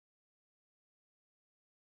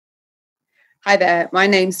Hi there, my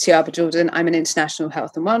name's Tiara Jordan. I'm an international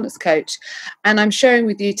health and wellness coach, and I'm sharing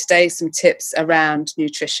with you today some tips around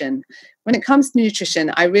nutrition. When it comes to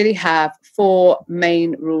nutrition, I really have four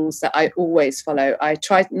main rules that I always follow. I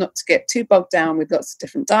try not to get too bogged down with lots of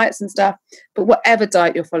different diets and stuff, but whatever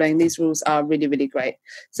diet you're following, these rules are really, really great.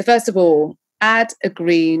 So first of all, add a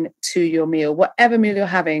green to your meal. Whatever meal you're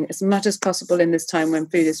having, as much as possible in this time when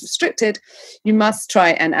food is restricted, you must try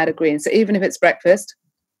and add a green. So even if it's breakfast,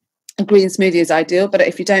 a green smoothie is ideal, but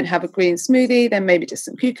if you don't have a green smoothie, then maybe just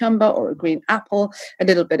some cucumber or a green apple, a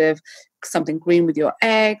little bit of something green with your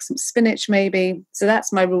eggs, some spinach maybe. So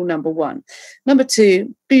that's my rule number one. Number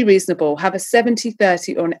two, be reasonable. Have a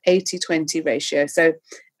 70-30 or an 80-20 ratio. So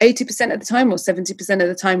 80% of the time or 70% of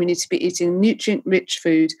the time, you need to be eating nutrient-rich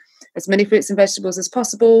food, as many fruits and vegetables as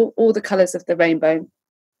possible, all the colours of the rainbow.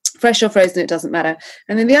 Fresh or frozen, it doesn't matter.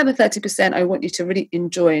 And then the other 30%, I want you to really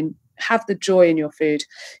enjoy and have the joy in your food.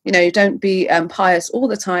 You know, don't be pious all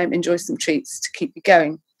the time. Enjoy some treats to keep you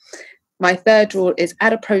going. My third rule is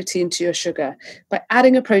add a protein to your sugar. By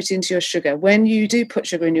adding a protein to your sugar, when you do put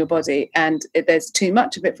sugar in your body and there's too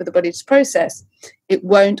much of it for the body to process, it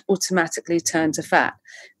won't automatically turn to fat.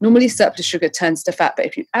 Normally surplus sugar turns to fat, but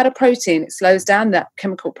if you add a protein, it slows down that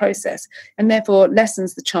chemical process and therefore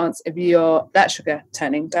lessens the chance of that sugar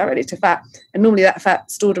turning directly to fat. And normally that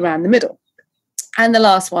fat's stored around the middle. And the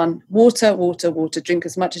last one, water, water, water. Drink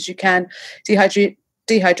as much as you can.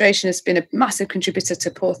 Dehydration has been a massive contributor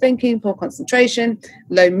to poor thinking, poor concentration,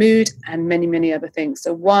 low mood, and many, many other things.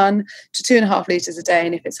 So 1 to 2.5 litres a day,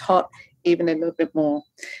 and if it's hot, even a little bit more.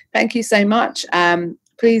 Thank you so much.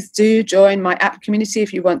 Please do join my app community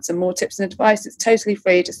if you want some more tips and advice. It's totally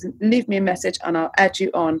free. Just leave me a message and I'll add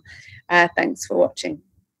you on. Thanks for watching.